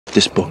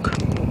This book.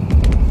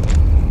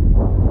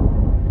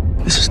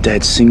 This is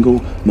Dad's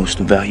single most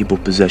valuable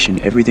possession.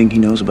 Everything he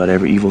knows about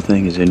every evil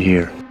thing is in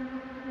here.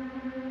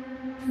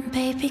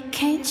 Baby,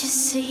 can't you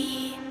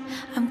see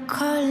I'm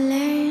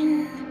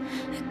calling?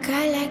 A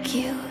guy like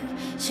you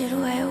should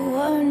wear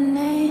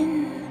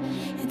warning.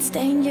 It's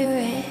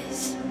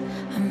dangerous,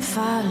 I'm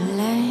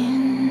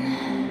falling.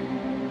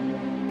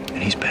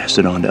 And he's passed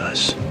it on to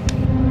us.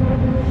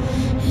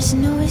 There's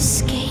no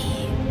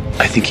escape.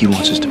 I think he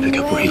wants us to pick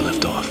up where he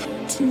left off.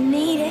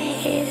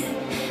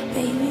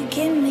 Baby,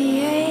 give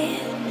me it.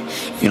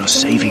 You know,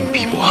 saving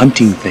people,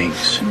 hunting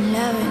things. I'm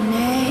loving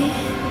it.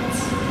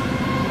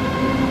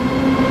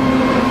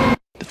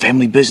 The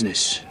family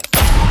business.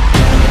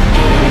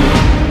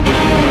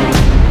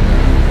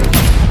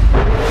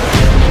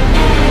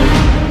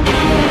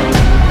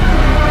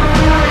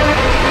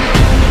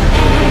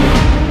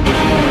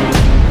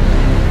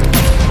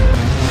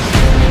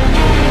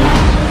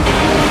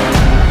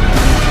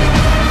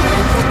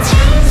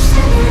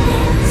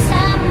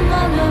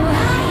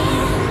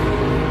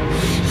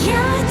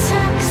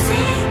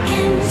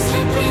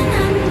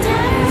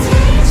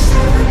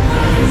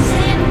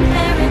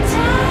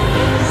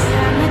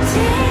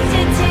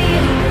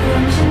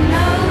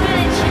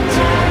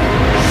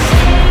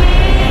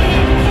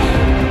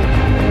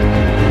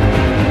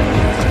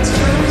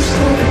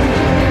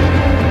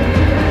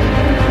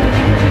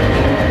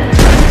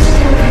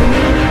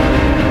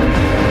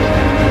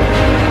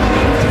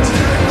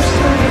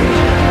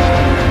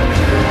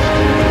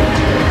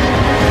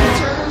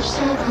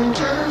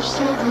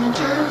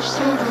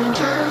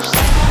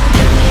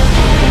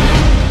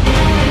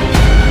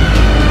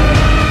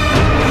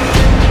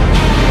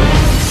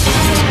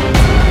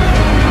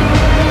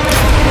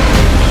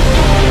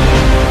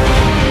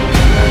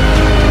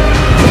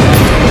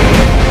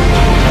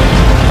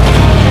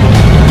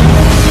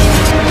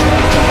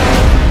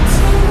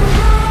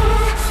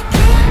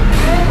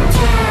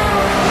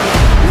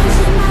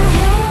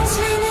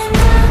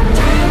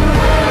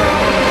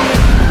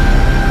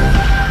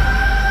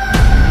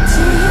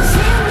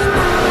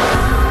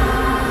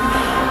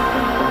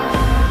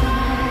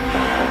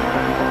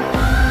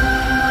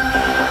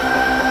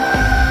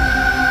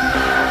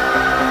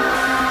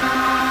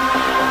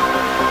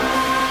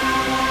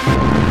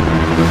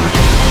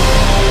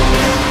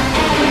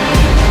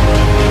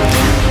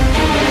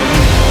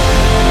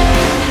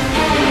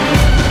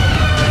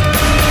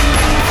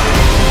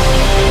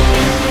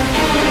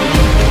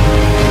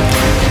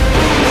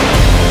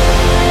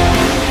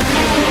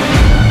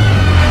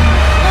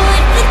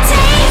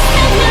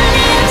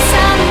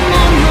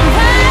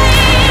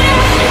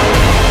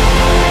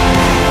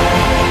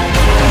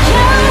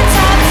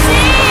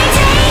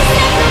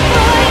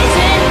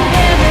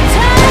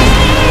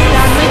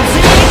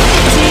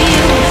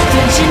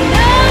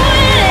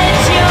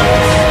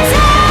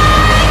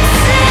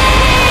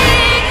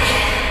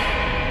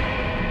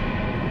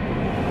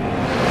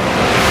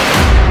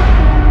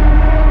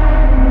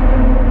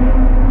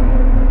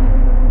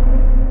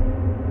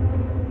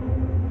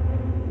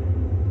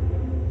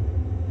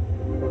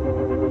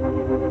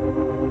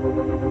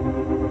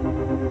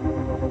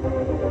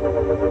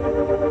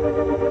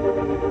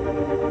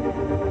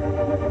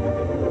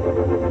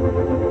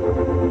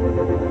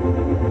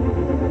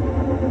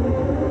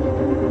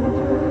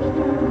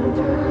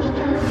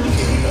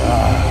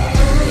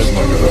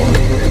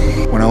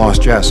 When I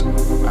lost Jess,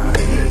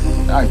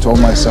 I told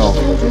myself,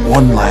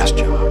 one last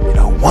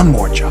job, one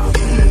more job.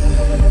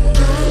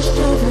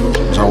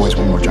 There's always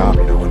one more job,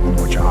 and one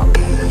more job,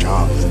 and one more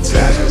job. And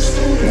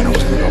then I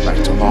was going to go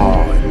back to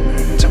law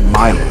and to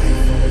my life.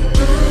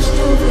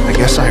 I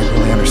guess I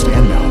really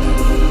understand now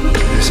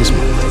that this is my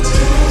life.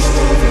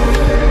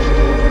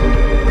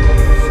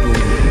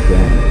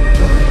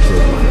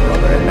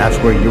 And that's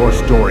where your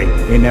story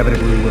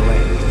inevitably will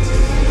end.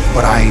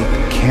 But I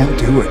can't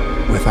do it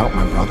without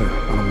my brother.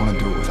 I don't want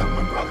to do it without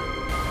my brother.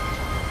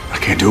 I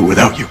can't do it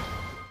without you.